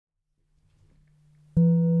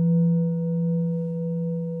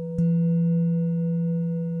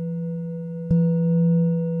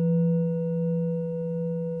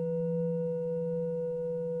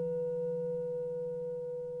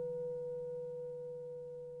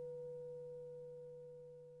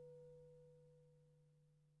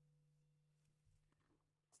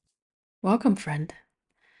Welcome, friend.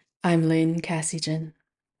 I'm Lynn Cassijan,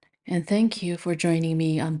 and thank you for joining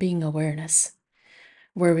me on Being Awareness,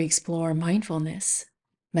 where we explore mindfulness,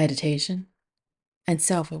 meditation, and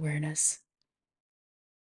self awareness.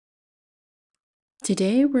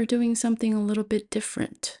 Today, we're doing something a little bit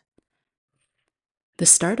different. The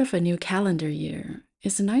start of a new calendar year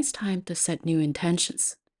is a nice time to set new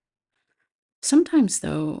intentions. Sometimes,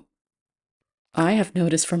 though, I have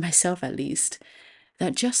noticed for myself at least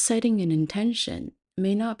that just setting an intention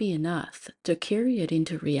may not be enough to carry it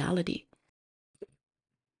into reality.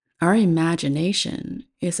 Our imagination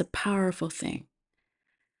is a powerful thing.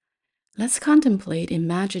 Let's contemplate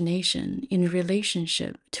imagination in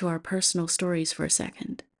relationship to our personal stories for a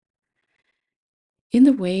second. In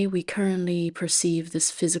the way we currently perceive this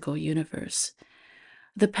physical universe,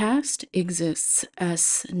 the past exists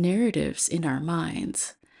as narratives in our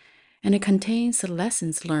minds, and it contains the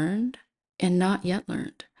lessons learned and not yet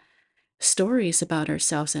learned, stories about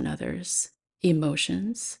ourselves and others,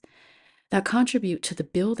 emotions that contribute to the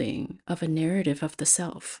building of a narrative of the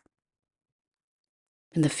self.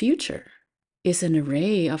 And the future is an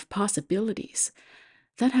array of possibilities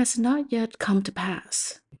that has not yet come to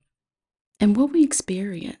pass. And what we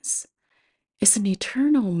experience is an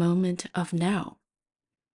eternal moment of now.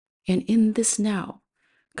 And in this now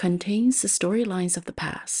contains the storylines of the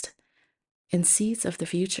past and seeds of the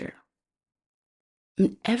future.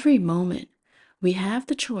 In every moment, we have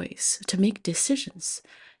the choice to make decisions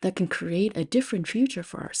that can create a different future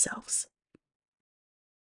for ourselves.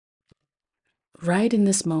 Right in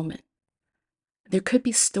this moment, there could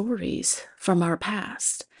be stories from our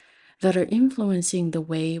past that are influencing the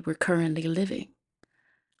way we're currently living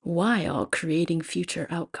while creating future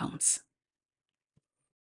outcomes.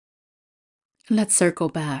 Let's circle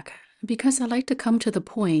back because I like to come to the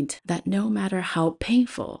point that no matter how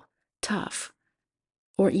painful, tough,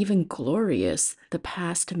 or even glorious the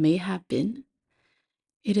past may have been,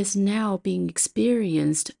 it is now being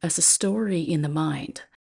experienced as a story in the mind.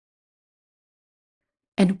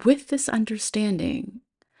 And with this understanding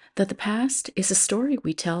that the past is a story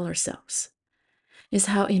we tell ourselves, is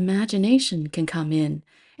how imagination can come in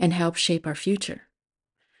and help shape our future.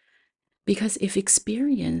 Because if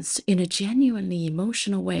experienced in a genuinely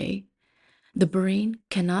emotional way, the brain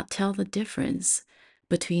cannot tell the difference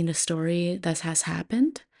between a story that has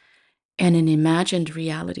happened and an imagined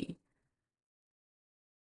reality.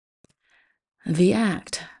 The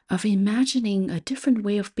act of imagining a different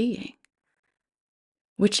way of being,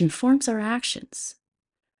 which informs our actions,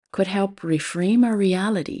 could help reframe our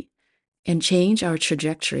reality and change our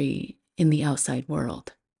trajectory in the outside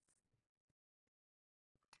world.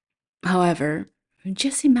 However,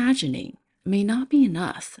 just imagining may not be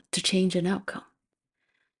enough to change an outcome.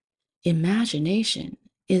 Imagination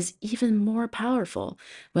is even more powerful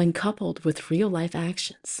when coupled with real life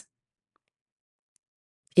actions.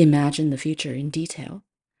 Imagine the future in detail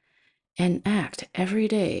and act every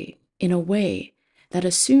day in a way that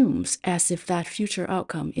assumes as if that future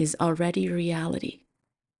outcome is already reality.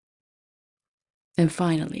 And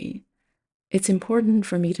finally, it's important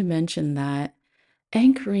for me to mention that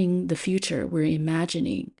anchoring the future we're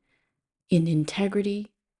imagining in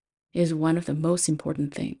integrity is one of the most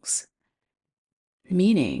important things.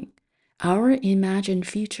 Meaning, our imagined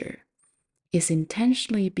future is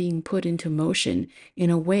intentionally being put into motion in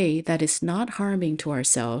a way that is not harming to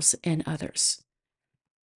ourselves and others.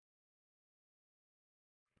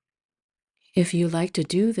 If you like to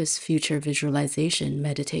do this future visualization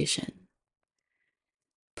meditation,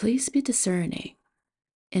 please be discerning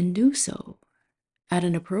and do so at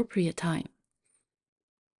an appropriate time.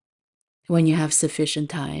 When you have sufficient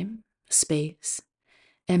time, space,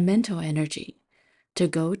 and mental energy to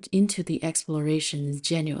go into the exploration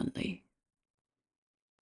genuinely.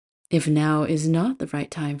 If now is not the right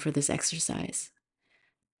time for this exercise,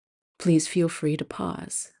 please feel free to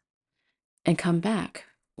pause and come back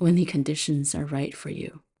when the conditions are right for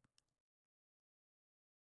you.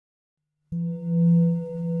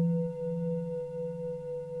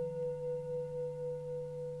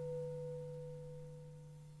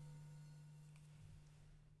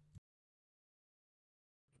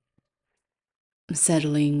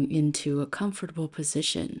 Settling into a comfortable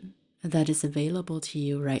position that is available to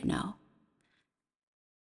you right now.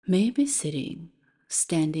 Maybe sitting,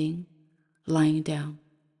 standing, lying down,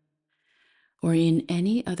 or in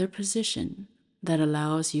any other position that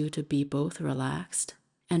allows you to be both relaxed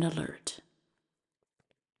and alert.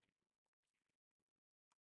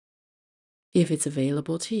 If it's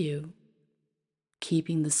available to you,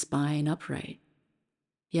 keeping the spine upright,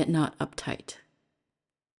 yet not uptight.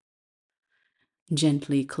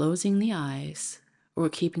 Gently closing the eyes or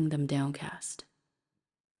keeping them downcast.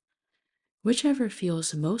 Whichever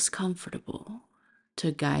feels most comfortable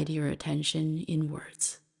to guide your attention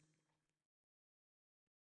inwards.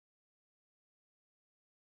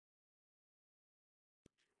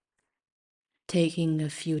 Taking a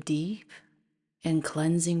few deep and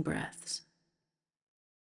cleansing breaths.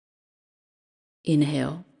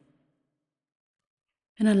 Inhale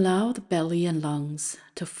and allow the belly and lungs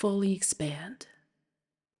to fully expand.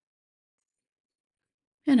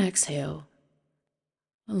 And exhale,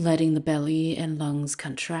 letting the belly and lungs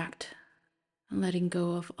contract and letting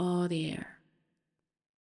go of all the air.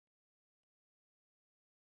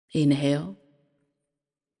 Inhale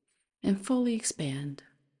and fully expand.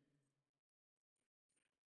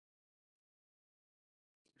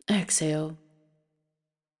 Exhale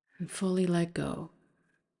and fully let go.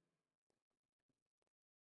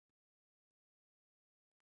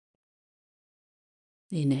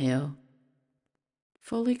 Inhale,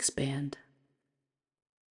 fully expand.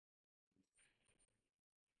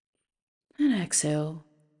 And exhale,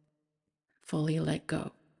 fully let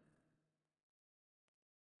go.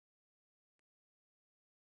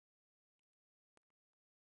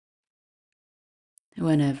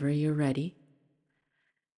 Whenever you're ready,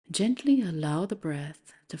 gently allow the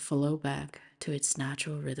breath to flow back to its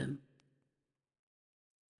natural rhythm.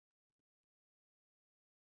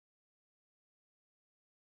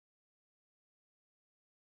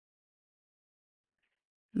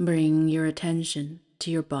 Bring your attention to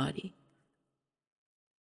your body.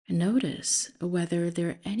 Notice whether there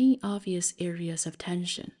are any obvious areas of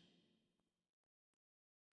tension.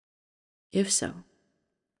 If so,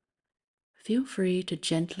 feel free to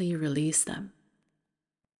gently release them.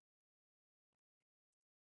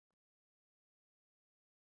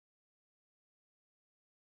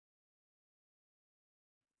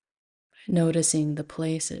 Noticing the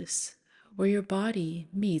places where your body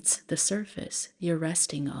meets the surface you're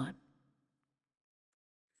resting on.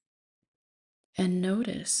 And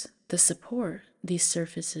notice the support these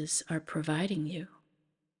surfaces are providing you,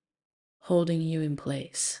 holding you in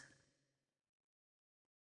place.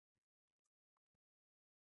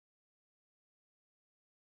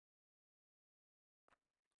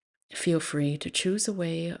 Feel free to choose a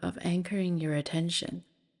way of anchoring your attention,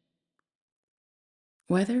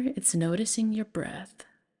 whether it's noticing your breath,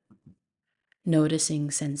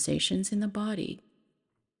 noticing sensations in the body,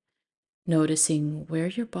 noticing where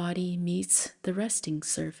your body meets the resting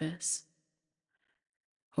surface,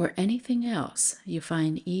 or anything else you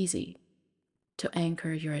find easy to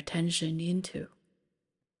anchor your attention into.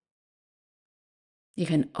 You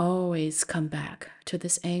can always come back to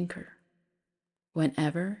this anchor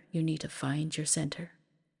whenever you need to find your center.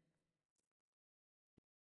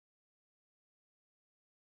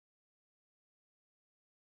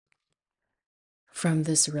 From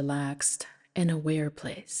this relaxed and aware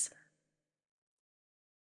place,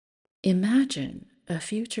 imagine a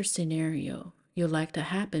future scenario you'd like to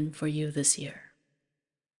happen for you this year.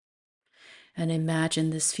 And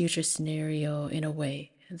imagine this future scenario in a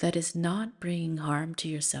way that is not bringing harm to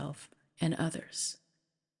yourself and others.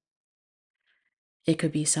 It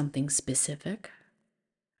could be something specific,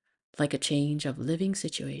 like a change of living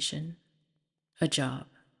situation, a job,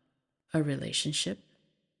 a relationship,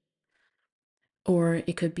 or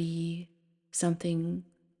it could be something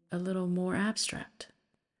a little more abstract,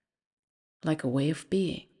 like a way of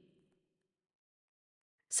being,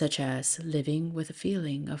 such as living with a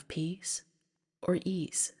feeling of peace or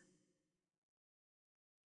ease.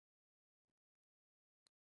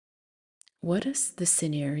 What does the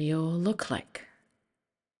scenario look like?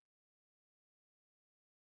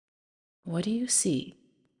 What do you see,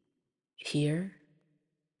 hear,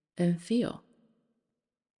 and feel?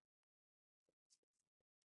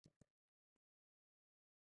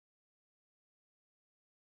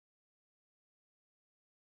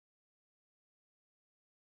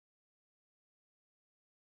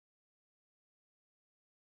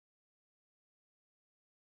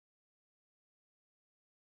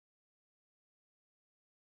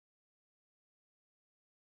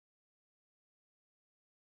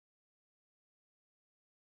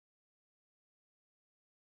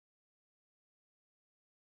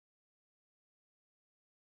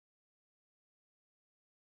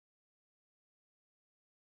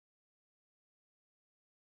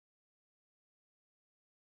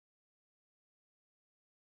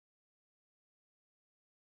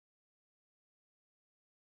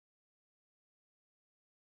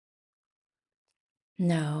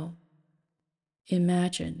 Now,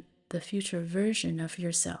 imagine the future version of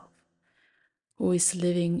yourself who is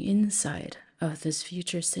living inside of this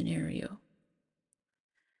future scenario.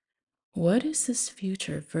 What is this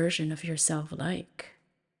future version of yourself like?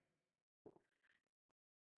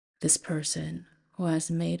 This person who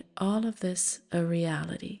has made all of this a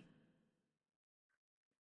reality.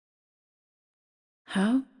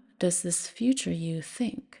 How does this future you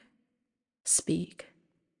think, speak,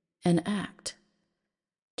 and act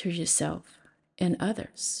to yourself and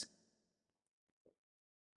others?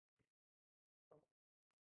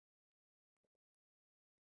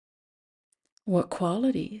 What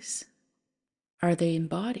qualities are they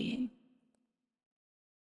embodying?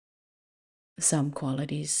 Some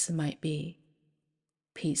qualities might be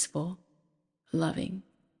peaceful, loving,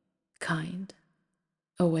 kind,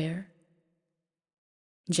 aware,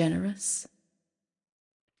 generous.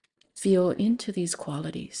 Feel into these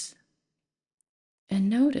qualities and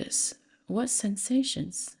notice what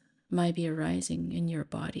sensations might be arising in your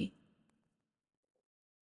body.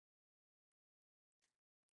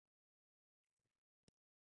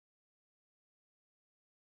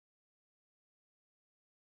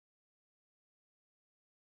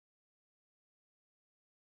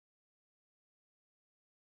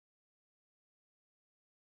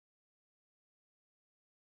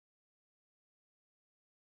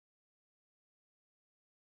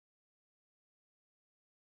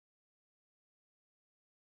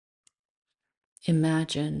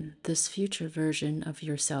 Imagine this future version of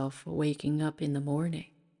yourself waking up in the morning.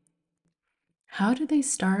 How do they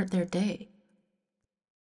start their day?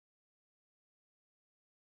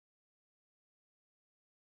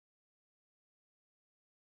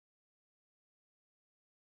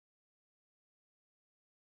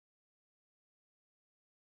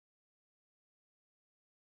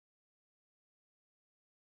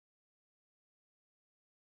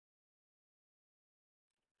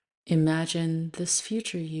 Imagine this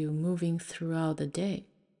future you moving throughout the day.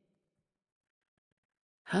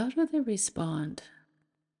 How do they respond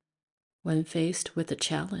when faced with a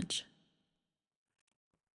challenge?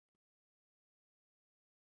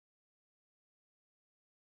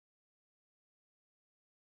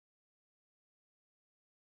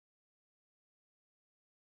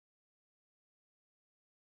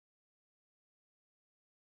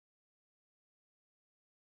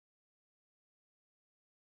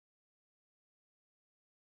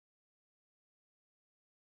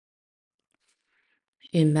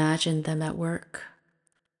 Imagine them at work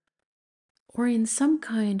or in some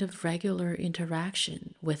kind of regular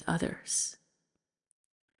interaction with others.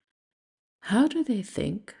 How do they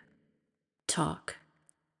think, talk,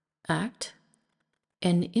 act,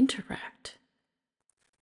 and interact?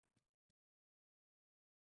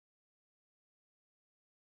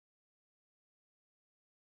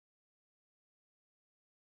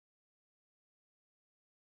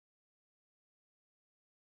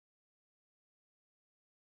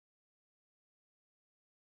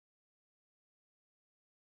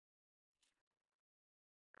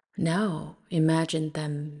 Now imagine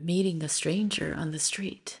them meeting a stranger on the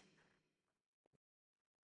street.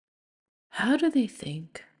 How do they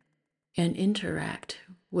think and interact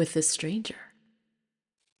with this stranger?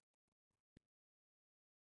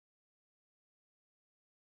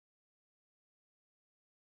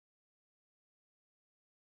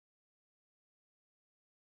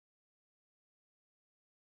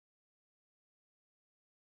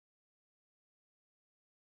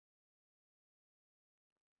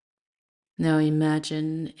 Now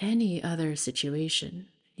imagine any other situation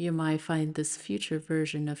you might find this future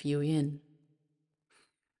version of you in.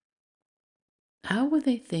 How would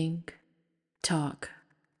they think, talk,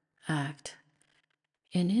 act,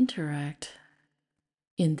 and interact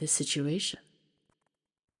in this situation?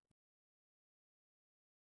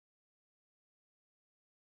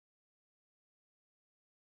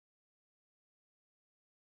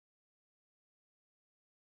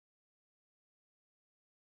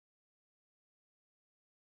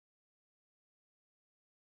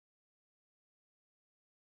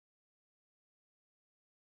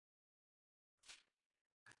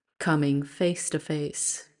 Coming face to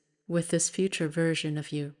face with this future version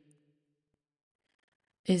of you,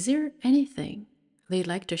 is there anything they'd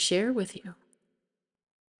like to share with you?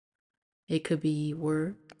 It could be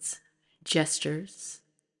words, gestures,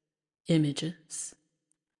 images,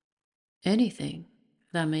 anything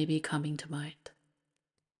that may be coming to mind.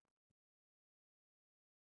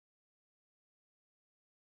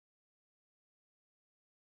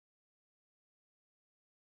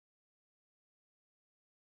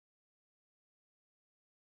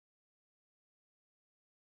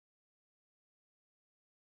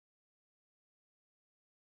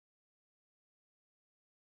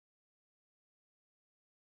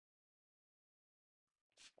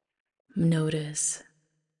 Notice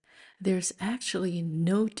There's actually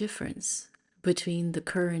no difference between the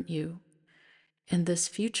current you and this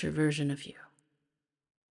future version of you.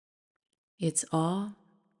 It's all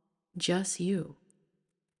just you.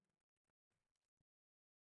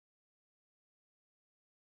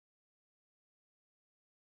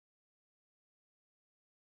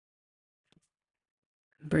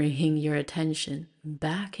 Bringing your attention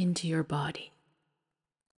back into your body.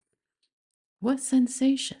 What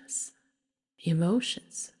sensations,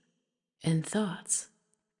 emotions, and thoughts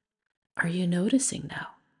are you noticing now?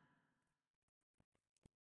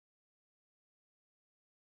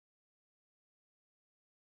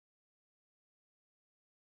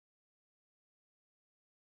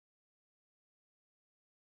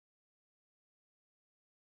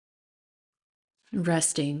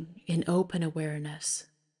 Resting in open awareness,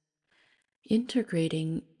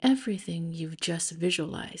 integrating everything you've just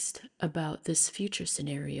visualized about this future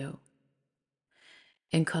scenario,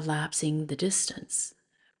 and collapsing the distance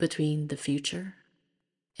between the future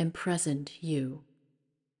and present you.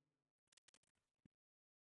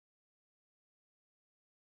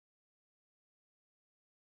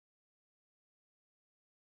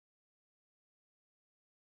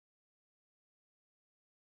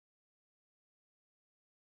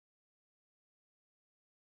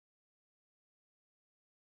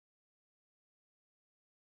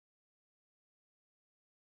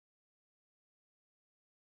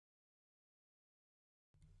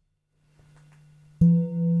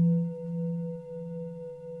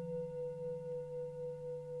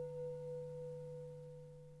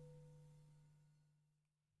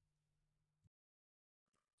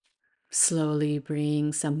 Slowly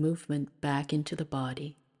bring some movement back into the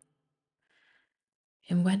body.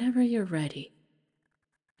 And whenever you're ready,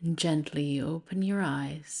 gently open your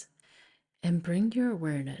eyes and bring your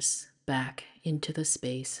awareness back into the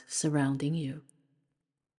space surrounding you.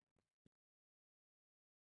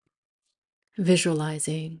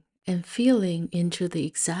 Visualizing and feeling into the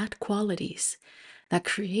exact qualities that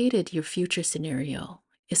created your future scenario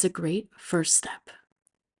is a great first step.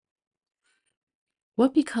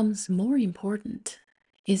 What becomes more important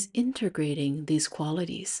is integrating these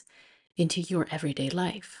qualities into your everyday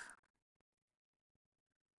life.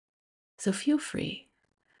 So feel free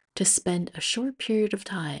to spend a short period of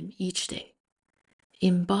time each day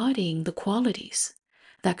embodying the qualities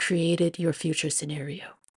that created your future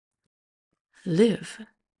scenario. Live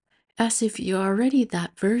as if you're already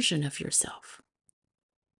that version of yourself.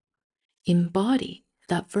 Embody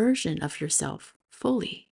that version of yourself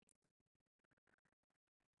fully.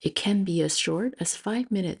 It can be as short as 5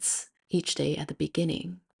 minutes each day at the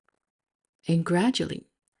beginning, and gradually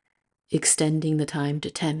extending the time to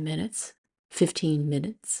 10 minutes, 15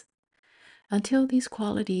 minutes, until these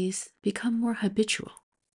qualities become more habitual.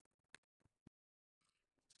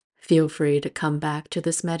 Feel free to come back to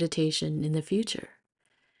this meditation in the future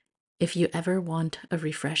if you ever want a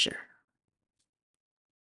refresher.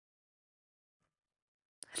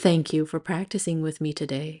 Thank you for practicing with me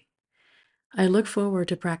today. I look forward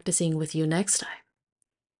to practicing with you next time.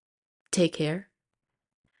 Take care,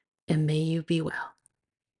 and may you be well.